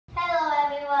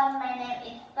everyone, my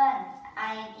name is Fun.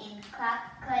 I am in class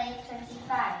K25.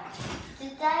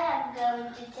 Today I'm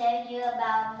going to tell you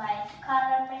about my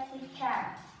color mixing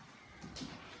chart.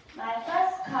 My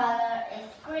first color is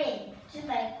green. To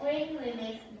make green, we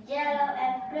mix yellow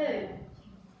and blue.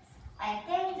 I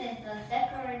think this is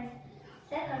a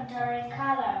secondary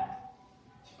color.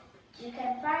 You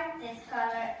can find this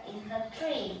color in the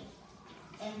tree.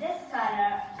 In this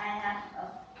color, I have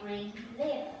a green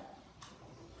leaf.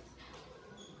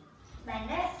 My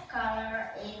next color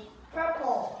is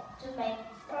purple. To make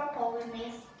purple, we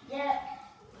mix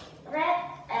red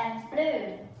and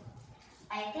blue.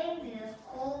 I think this is a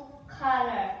cool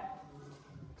color.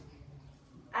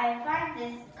 I find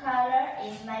this color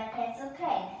in my pencil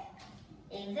case.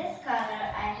 In this color,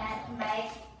 I have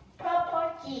my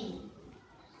purple jeans.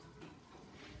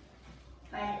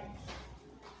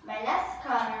 My last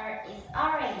color is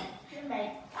orange. To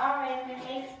make orange, we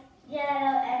mix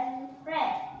yellow and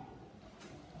red.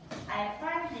 I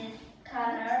find this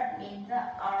color in the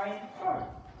orange fruit.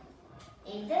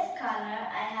 In this color,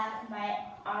 I have my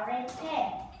orange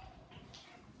pen.